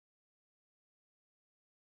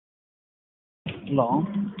Hello.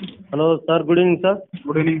 Hello sir, good evening sir.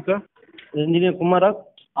 Good evening sir. Engineer குமாரா?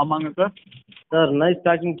 ஆமாங்க sir. Sir, nice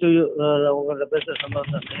talking to you. உங்களோட பேசுகிற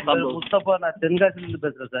சந்தோஷம் sir. Mustafa, நான் தென்காசிலேருந்து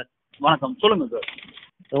பேசுகிறேன் சார். வணக்கம், சொல்லுங்கள் சார்.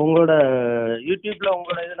 உங்களோட யூடியூப்பில்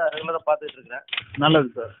உங்களோட இது நான் ரெகுலராக பார்த்துட்டு இருக்கிறேன்.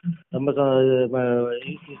 நல்லது சார். ரொம்ப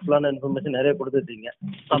யூஸ்ஃபுல்லான இன்ஃபர்மேஷன் நிறைய கொடுத்துருக்கீங்க.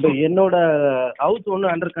 அப்போ என்னோட ஹவுஸ்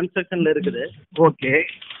ஒன்று அண்டர் கன்ஸ்ட்ரக்ஷனில் இருக்குது. ஓகே.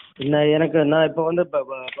 நான் இப்போ வந்து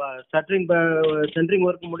centring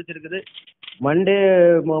work முடிச்சிருக்குது. Monday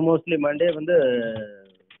mostly Monday வந்து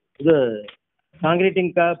இது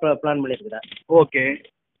காங்கிரீட்டிங்காக பிளான் பண்ணியிருக்கிறேன். ஓகே.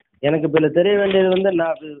 எனக்கு இப்போ இதில் தெரிய வேண்டியது வந்து,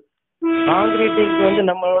 நான் காங்கிரீட்டிங்க்கு வந்து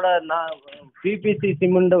நம்மளோட நான் பிபிசி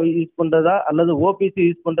சிமெண்ட்டை யூஸ் பண்ணுறதா அல்லது ஓபிசி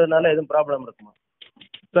யூஸ் பண்ணுறதுனால எதுவும் ப்ராப்ளம் இருக்குமா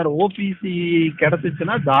சார்? ஓபிசி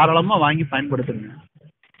கிடச்சிச்சுன்னா தாராளமாக வாங்கி பயன்படுத்துங்க.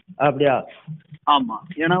 அப்படியா? ஆமாம்,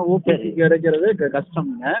 ஏன்னா ஓபிசி கிடைக்கிறது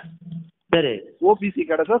கஷ்டம்ங்க. சரி. ஓபிசி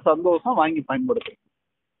கிடைச்சா சந்தோஷம், வாங்கி பயன்படுத்துங்க.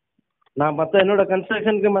 நான் மற்ற என்னோட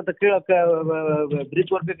கன்ஸ்ட்ரக்ஷனுக்கு மற்ற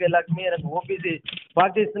பிரிட்ஜ் ஒர்க்குக்கு எல்லாத்துக்குமே எனக்கு ஓபிசி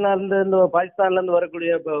பாகிஸ்தான்லேருந்து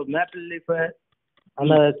வரக்கூடிய இப்போ மேப்பிள் லீஃபு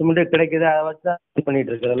அந்த சிமெண்ட்டு கிடைக்குது, அதை வச்சு தான் இது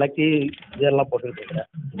பண்ணிட்டு இருக்கிறேன். லக்கி இதெல்லாம் போட்டுக்கிட்டு இருக்கிறேன்.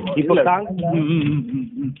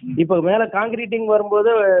 இப்போ மேலே காங்கிரீட்டிங்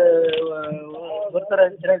வரும்போது ஒருத்தர்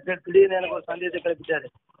திடீர்னு எனக்கு ஒரு சந்தேகத்தை கிளப்பிட்டாரு.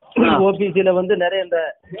 ஓபிசியில் வந்து நிறைய இந்த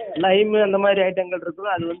லைமு அந்த மாதிரி ஐட்டங்கள் இருக்கும்,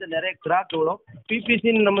 அது வந்து நிறைய கிராக் விடும்.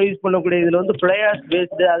 பிபிசின்னு நம்ம யூஸ் பண்ணக்கூடிய இதில் வந்து பிளேயர்ஸ்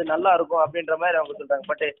பேஸ்டு, அது நல்லா இருக்கும் அப்படின்ற மாதிரி அவங்க சொல்கிறாங்க.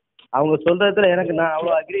 பட் அவங்க சொல்கிறதுல எனக்கு நான்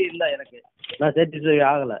அவ்வளோ அக்ரி இல்லை, எனக்கு நான் சாட்டிஸ்ஃபை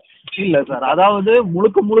ஆகலை. இல்லை சார், அதாவது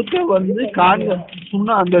முழுக்க வந்து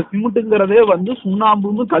அந்த சிமெண்ட்டுங்கிறதே வந்து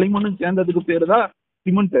சுண்ணாம்பும் களிமண்ணும் சேர்ந்ததுக்கு பேர் தான்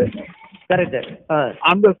சிமெண்ட்டு. கரெக்டு.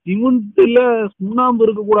 அந்த சிமெண்ட்டில் சுண்ணாம்பு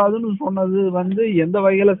இருக்கக்கூடாதுன்னு சொன்னது வந்து எந்த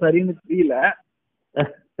வகையில் சரின்னு தெரியல.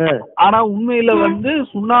 ஆனா உண்மையில வந்து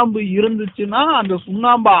சுண்ணாம்பு இருந்துச்சுன்னா அந்த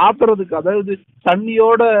சுண்ணாம்பை ஆத்துறதுக்கு, அதாவது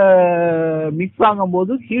தண்ணியோட மிக்ஸ் ஆகும்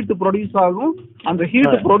போது ஹீட் ப்ரொடியூஸ் ஆகும். அந்த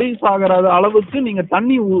ஹீட் ப்ரொடியூஸ் ஆகிற அளவுக்கு நீங்க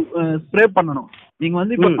தண்ணி ஸ்ப்ரே பண்ணணும். நீங்க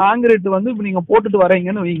வந்து இப்ப காங்கிரீட் வந்து இப்ப நீங்க போட்டுட்டு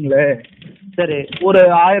வரீங்கன்னு வைங்களே, சரி, ஒரு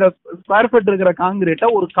 1000 ஸ்கொயர் ஃபீட் இருக்கிற காங்கிரீட்டை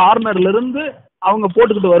ஒரு கார்னர்ல இருந்து அவங்க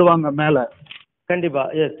போட்டுக்கிட்டு வருவாங்க மேல. கண்டிப்பா.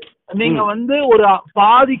 நீங்க வந்து ஒரு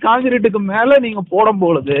பாதி காங்கிரீட்டுக்கு மேல நீங்க போடும்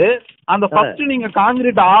பொழுது அந்த ஃபர்ஸ்ட் நீங்க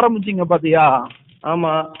காங்கிரீட் ஆரம்பிச்சீங்க பாத்தியா?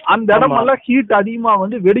 ஆமா. அந்த இடமெல்லாம் ஹீட் அதிகமா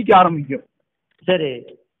வந்து வெடிக்க ஆரம்பிக்கும். சரி.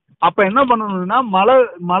 அப்ப என்ன பண்ணணும்னா,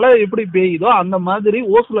 மழை எப்படி பெய்யுதோ அந்த மாதிரி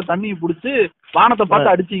ஓசுல தண்ணியை பிடிச்சி வானத்தை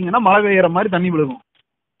பார்த்து அடிச்சீங்கன்னா மழை பெய்யற மாதிரி தண்ணி விழுகும்.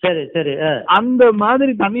 சரி சரி. அந்த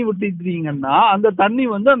மாதிரி தண்ணி விட்டுட்டீங்கன்னா அந்த தண்ணி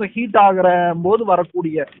வந்து அந்த ஹீட் ஆகிற போது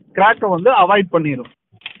வரக்கூடிய கிராக்கை வந்து அவாய்ட் பண்ணிடும்.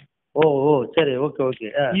 ஓ ஓ சரி, ஓகே ஓகே.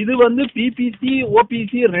 இது வந்து பிபிசி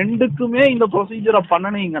ஓபிசி ரெண்டுக்குமே இந்த ப்ரொசீஜரை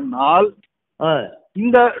பண்ணனீங்கன்னால்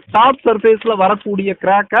இந்த டாப் சர்ஃபேஸ்ல வரக்கூடிய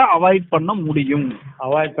கிராக்கை அவாய்ட் பண்ண முடியும்.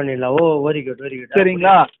 அவாய்ட் பண்ணிடலாம். ஓ, வெரி குட் வெரி குட்.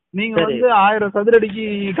 சரிங்களா? நீங்க வந்து 1000 சதுரடிக்கு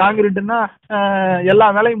காங்கிரீட்னா எல்லா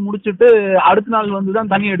வேலையும் முடிச்சுட்டு அடுத்த நாள் வந்து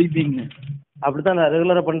தான் தண்ணி அடிப்பீங்க. அப்படித்தான் நான்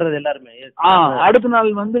ரெகுலரா பண்றது எல்லாருமே. அடுத்த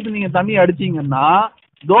நாள் வந்து நீங்க தண்ணி அடிச்சீங்கன்னா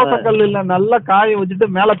தோசைக்கல்ல நல்லா காய வச்சுட்டு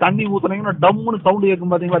மேல தண்ணி ஊத்துனீங்கன்னா டம்முன்னு சவுண்ட்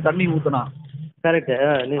கேட்கும் பாத்தீங்களா தண்ணி ஊத்துனா. கரெக்ட்.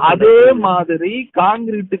 அதே மாதிரி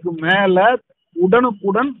காங்கிரீட்டுக்கு மேல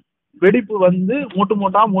உடனுக்குடன் வெடிப்பு வந்து மூட்டு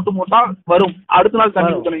மூட்டா வரும் அடுத்த நாள்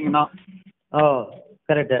தண்ணி ஊத்துனீங்கன்னா.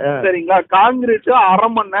 கரெக்ட். சரிங்களா? காங்கிரீட் அரை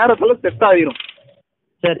மணி நேரத்துல செட் ஆயிரும்.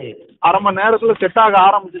 சரி. அரை மணி நேரத்துல செட் ஆக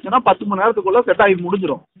ஆரம்பிச்சுச்சுன்னா 10 மணி நேரத்துக்குள்ள செட் ஆகி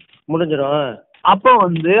முடிஞ்சிடும். அப்ப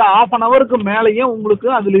வந்து 1/2 ஹவருக்கு மேலேயே உங்களுக்கு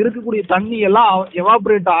அதுல இருக்கக்கூடிய தண்ணி எல்லாம்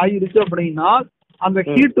எவாபரேட் ஆயிருச்சு அப்படின்னா அந்த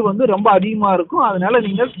ஹீட் வந்து ரொம்ப அதிகமா இருக்கும். அதனால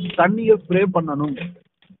நீங்க தண்ணியை ஸ்ப்ரே பண்ணணும்.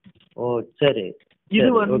 ஓ சரி. இது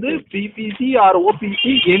வந்து BBC R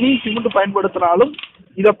OBC any cement பயன்படுத்தினாலும்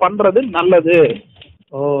இத பண்றது நல்லது.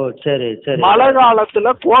 ஓ சரி சரி. மழை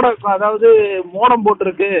காலத்துல அதாவது மோடம்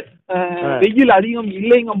போட்டிருக்கு, வெயில் அதிகம்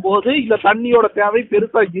இல்லைங்கும் போது இந்த தண்ணியோட தேவை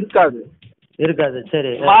பெருசா இருக்காது. சரி.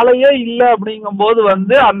 மழையே இல்ல அப்படிங்கும் போது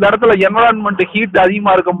வந்து அந்த இடத்துல என்வரான்மெண்ட் ஹீட்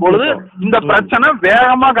அதிகமா இருக்கும் பொழுது இந்த பிரச்சனை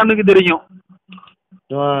வேகமா கண்ணுக்கு தெரியும்.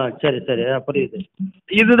 சரி சரி, புரியுது.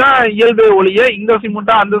 இதுதான் இயல்பே ஒழிய இந்த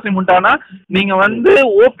சிமெண்டா அந்த சிமெண்டானா நீங்க வந்து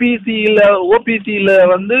ஓபிசியில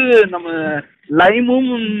வந்து நம்ம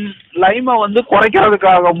லைமை வந்து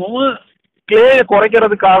குறைக்கிறதுக்காகவும் கிளேயை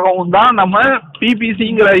குறைக்கிறதுக்காகவும் தான் நம்ம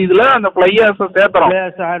பிபிசிங்கிற இதுல அந்த பிளையர்ஸை சேர்த்துறோம்.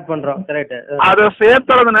 ஆட் பண்றோம். கரெக்ட். அதை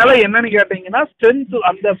சேர்த்துறதுனால என்னன்னு கேட்டீங்கன்னா ஸ்ட்ரென்த்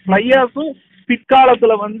அந்த பிளையர்ஸும்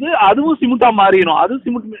பிற்காலத்துல வந்து அதுவும் சிமெண்டா மாறிடும். அது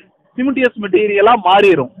சிமெண்டியஸ் மெட்டீரியலா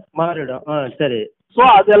மாறிடும். சரி. ஸோ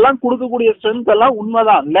அதெல்லாம் கொடுக்கக்கூடிய ஸ்ட்ரென்த் எல்லாம்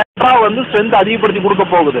உண்மைதான். லேட்டரா வந்து ஸ்ட்ரென்த் அதிகப்படுத்தி கொடுக்க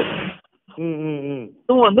போகுது.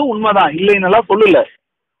 இதுவும் வந்து உண்மைதான், இல்லைன்னெல்லாம் சொல்லல.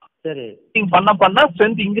 சரி. நீங்க பண்ண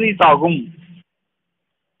ஸ்ட்ரென்த் இன்க்ரீஸ் ஆகும்.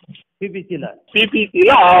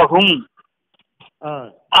 பிபிசியில் ஆகும்.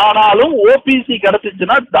 ஆனாலும் ஓபிசி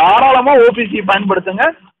கிடைச்சிச்சுன்னா தாராளமா ஓபிசி பயன்படுத்துங்க.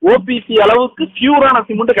 ஓபிசி அளவுக்கு பியூரான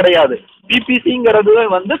சிமெண்ட் கிடையாது. பிபிசிங்கிறது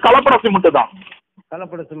வந்து கலப்பட சிமெண்ட் தான்.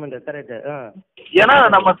 கலப்பட சிமெண்ட் கரெக்ட். ஏன்னா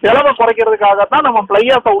நம்ம செலவை குறைக்கிறதுக்காக தான் நம்ம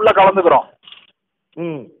பிளையாஸை உள்ள கலந்துக்கிறோம்.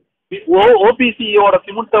 ஓபிசியோட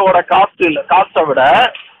சிமெண்டோட காஸ்ட்டை விட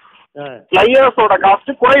பிளையர்ஸோட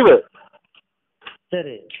காஸ்ட் குறைவு.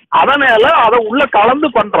 சரி, அதனால அதை உள்ள கலந்து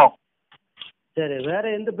பண்றோம். சரி, வேற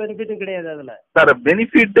எந்த பெனிஃபிட்டும் கிடையாது அதுல சார்.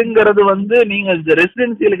 பெனிஃபிட்டுங்கிறது வந்து நீங்க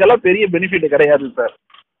ரெசிடென்சியலுக்கெல்லாம் பெரிய பெனிஃபிட் கிடையாது சார்.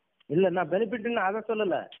 இல்ல, நான் பெனிஃபிட்னு அதை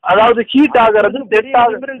சொல்லல. அதாவது ஹீட் ஆகிறது செட்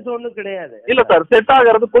டிஃபரன்ஸ் ஒன்றும் கிடையாது. இல்ல சார், செட்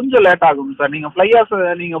ஆகிறது கொஞ்சம் லேட் ஆகும் சார். நீங்க பிளையாஸ்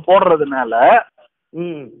நீங்க போடுறதுனால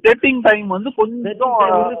செட்டிங் டைம் வந்து கொஞ்சம்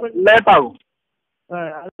லேட் ஆகும்.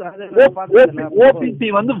 ஓபிசி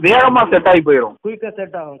வந்து வேகமா செட் ஆகி போயிடும், குயிக்கா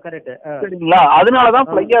செட் ஆகும். கரெக்ட். சரிங்களா? அதனாலதான்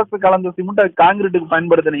பிளையாஸ் கலந்த சிமெண்ட் காங்கிரீட்டுக்கு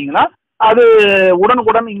பயன்படுத்தினீங்கன்னா அது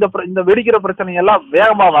உடனுக்குடன் இந்த வெடிக்கிற பிரச்சனை எல்லாம்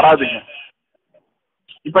வேகமா வராதுங்க.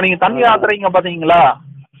 இப்ப நீங்க தண்ணி ஆத்துறீங்க பாத்தீங்களா,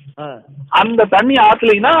 அந்த தண்ணி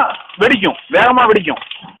ஆத்துலீங்கன்னா வெடிக்கும், வேகமா வெடிக்கும்.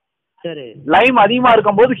 சரி, லைம் அதிகமா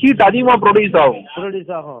இருக்கும் போது ஹீட் அதிகமா ப்ரொடியூஸ்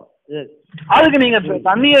ஆகும். அதுக்கு நீங்க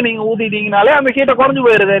தண்ணியை நீங்க ஊத்திட்டீங்கனாலே அந்த ஹீட்டை குறைஞ்சு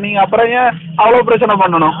போயிருது. நீங்க அப்புறம் ஏன் அவ்வளவு பிரச்சனை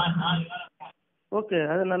பண்ணணும்? ஓகே,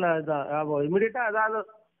 அது நல்லா இதுதான். இமிடியேட்டா அதாவது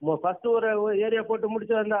ஃபர்ஸ்ட் ஒரு ஏரியா போட்டு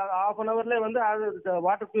முடிச்சு அந்த ½ அன் ஹவர்ல வந்து அது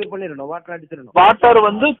வாட்டர் கிளியர் பண்ணிடணும், வாட்டர் அடிச்சிடணும். வாட்டர்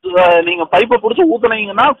வந்து நீங்க பைப்பை பிடிச்சி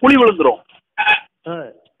ஊத்துனீங்கன்னா குழி விழுந்துரும்.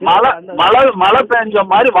 மழை பெஞ்ச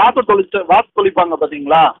மாதிரி வாச தொளிப்பாங்க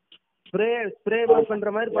பாத்தீங்களா, ஸ்ப்ரே பண்ற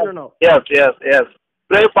மாதிரி பண்ணணும். எஸ் எஸ் எஸ்,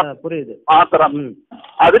 ஸ்ப்ரே புரியுது. மாத்திரம்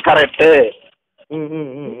அது கரெக்ட்.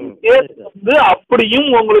 வந்து அப்படியும்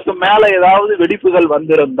உங்களுக்கு மேல ஏதாவது வெடிப்புகள்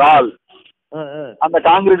வந்திருந்தால், அந்த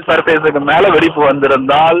காங்கிரீட் சர்ஃபேஸுக்கு மேல வெடிப்பு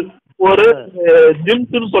வந்திருந்தால், ஒரு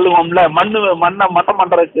ஜிம்ஸ்னு சொல்லுவோம்ல, மண்ணை மட்டம்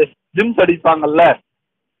பண்றதுக்கு ஜிம்ஸ் அடிப்பாங்கல்ல,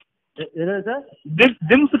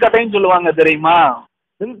 ஜிம்ஸ் கட்டைன்னு சொல்லுவாங்க தெரியுமா?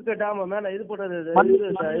 ஜிம்ஸ் கட்டை, ஆமா, மேல இது போடுறது,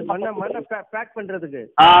 மண்ணை பேக் பண்றதுக்கு.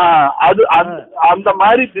 அது அந்த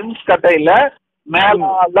மாதிரி ஜிம்ஸ் கட்டையில மேல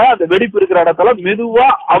அந்த வெடிப்பு இருக்கிற இடத்துல மெதுவா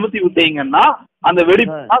அமுத்தி விட்டீங்கன்னா அந்த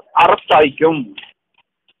வெடிப்பு அரெஸ்ட் ஆயிக்கும்.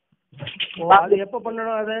 அது எப்ப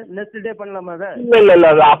பண்ணணும்? அதை நெக்ஸ்ட் டே பண்ணலாமா? அதை இல்ல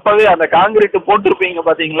அது அப்பவே அந்த காங்கிரீட் போட்டிருப்பீங்க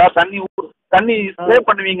பாத்தீங்களா, தண்ணி ஸ்ப்ரே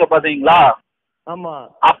பண்ணுவீங்க பாத்தீங்களா, ஆமா,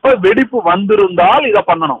 அப்ப வெடிப்பு வந்திருந்தால் இத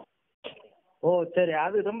பண்ணணும். ஓ சரி,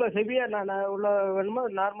 அது ரொம்ப ஹெவியா நான் உள்ள வேணுமா,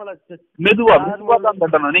 நார்மலா மெதுவா தான்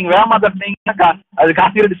தட்டணும். நீங்க வேகமா தட்டினீங்கன்னா அது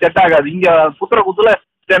காங்கிரீட் செட் ஆகாது. இங்க குத்துல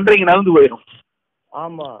சென்ட்ரிங் நகர்ந்து போயிடும்.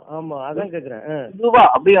 ஆமா ஆமா, அதான் கேக்குறேன். மெதுவா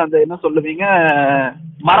அப்படியே அந்த என்ன சொல்லுவீங்க,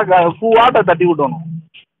 பூவாட்ட தட்டி விட்டணும்.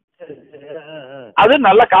 அது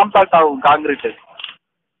நல்ல காம்பாக்ட் ஆகும் காங்கிரீட்.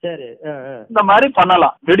 சரி, இந்த மாதிரி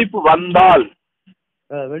பண்ணலாம். வெடிப்பு வந்தால்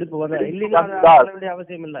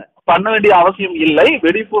பண்ண வேண்டிய அவசியம் இல்லை.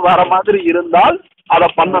 வெடிப்பு வர மாதிரி இருந்தால் அதை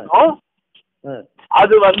பண்ணணும்.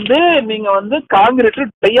 அது வந்து நீங்க வந்து காங்கிரீட்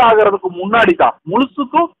ட்ரை ஆகிறதுக்கு முன்னாடி தான்,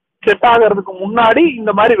 முழுசுக்கும் செட் ஆகிறதுக்கு முன்னாடி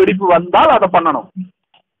இந்த மாதிரி வெடிப்பு வந்தால் அதை பண்ணணும்.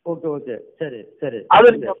 ஓகே ஓகே, சரி சரி. அது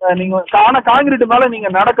நீங்க காங்கிரீட் மேல நீங்க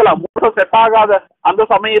நடக்கலாம். முழுசா செட் ஆகாத அந்த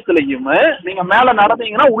சமயத்திலையும் நீங்க மேல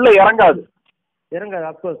நடந்தீங்கன்னா உள்ள இறங்காது.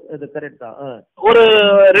 அப்கோர்ஸ், அது கரெக்ட் தான். ஒரு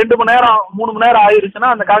 2 மணி நேரம் 3 மணி நேரம் ஆயிருச்சுன்னா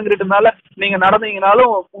அந்த காங்கிரீட் மேல நீங்க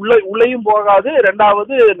நடந்தீங்கனாலும் உள்ளேயும் போகாது,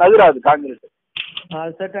 ரெண்டாவது நகராது காங்கிரீட்.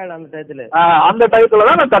 செட் ஆயிடும் அந்த டயத்துல. அந்த டயத்துல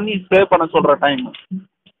தான் நான் தண்ணி ஸ்ப்ரே பண்ண சொல்ற டைம்.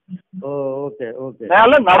 Okay okay.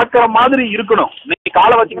 மேல நடக்கிற மாதிரி இருக்கணும். நீங்க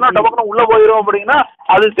காலை வச்சீங்கன்னா டபக்குன்னு உள்ள போயிடும் அப்படின்னா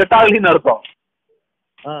அது செட் ஆகலின்னு அர்த்தம்.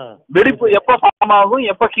 வெடிப்பு எப்ப ஃபார்ம் ஆகும்,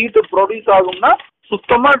 எப்ப ஹீட் ப்ரொடியூஸ் ஆகும்னா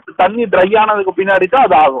சுத்தமா தண்ணி ட்ரை ஆனதுக்கு பின்னாடி தான்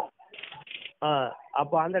அது ஆகும்.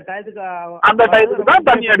 அப்போ அந்த டயத்துக்கு தான்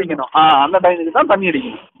தண்ணி அடிக்கணும். அந்த டைமுக்கு தான் தண்ணி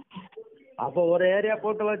அடிக்கணும். அப்போ ஒரு ஏரியா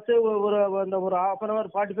போட்டு வச்சு ஒரு ½ அன்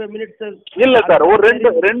ஹவர் 45 மினிட்ஸ் இல்ல சார், ஒரு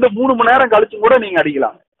 2-3 மணி நேரம் கழிச்சு கூட நீங்க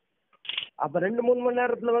அடிக்கலாம். அப்ப 2-3 மணி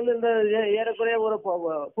நேரத்துல வந்து இந்த ஏறக்குறைய ஒரு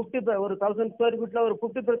 1000 ஸ்கொயர் ஃபீட்ல ஒரு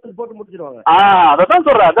 50% போட்டு முடிச்சிருவாங்க. அதான்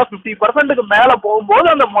சொல்றேன். அதான் 50%க்கு மேல போகும்போது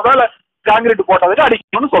அந்த முதல்ல காங்கிரீட் போட்டதுக்கு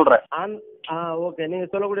அடிக்கணும்னு சொல்றேன். ஓகே, நீங்க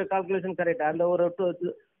சொல்லக்கூடிய கால்குலேஷன் கரெக்ட். அந்த ஒரு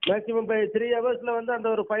மேக்ஸிமம் 3 ஹவர்ஸ்ல வந்து அந்த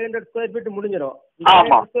ஒரு 500 ஸ்கொயர் ஃபீட் முடிஞ்சிடும்.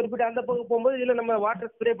 500 ஸ்கொயர் ஃபீட் அந்த பக்கம் போகும்போது இதுல நம்ம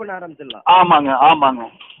வாட்டர் ஸ்ப்ரே பண்ண ஆரம்பிச்சிடலாம். ஆமாங்க ஆமாங்க.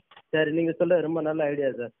 சரி, நீங்க சொல்ல ரொம்ப நல்ல ஐடியா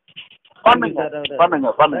சார்.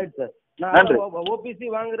 பண்ணுங்க ரைட் சார். நான் ஓபிசி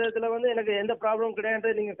வாங்குறதுல வந்து எனக்கு எந்த ப்ராப்ளம் கிடையாது,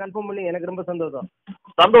 நீங்க கன்ஃபார்ம் பண்ணி எனக்கு ரொம்ப சந்தோஷம்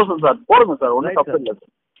சார். போடுங்க சார், ஒன்றும் தப்பு இல்லை.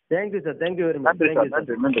 Thank you sir, thank you very much. நன்றி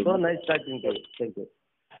சார், நன்றி. So nice talking to you. Thank you.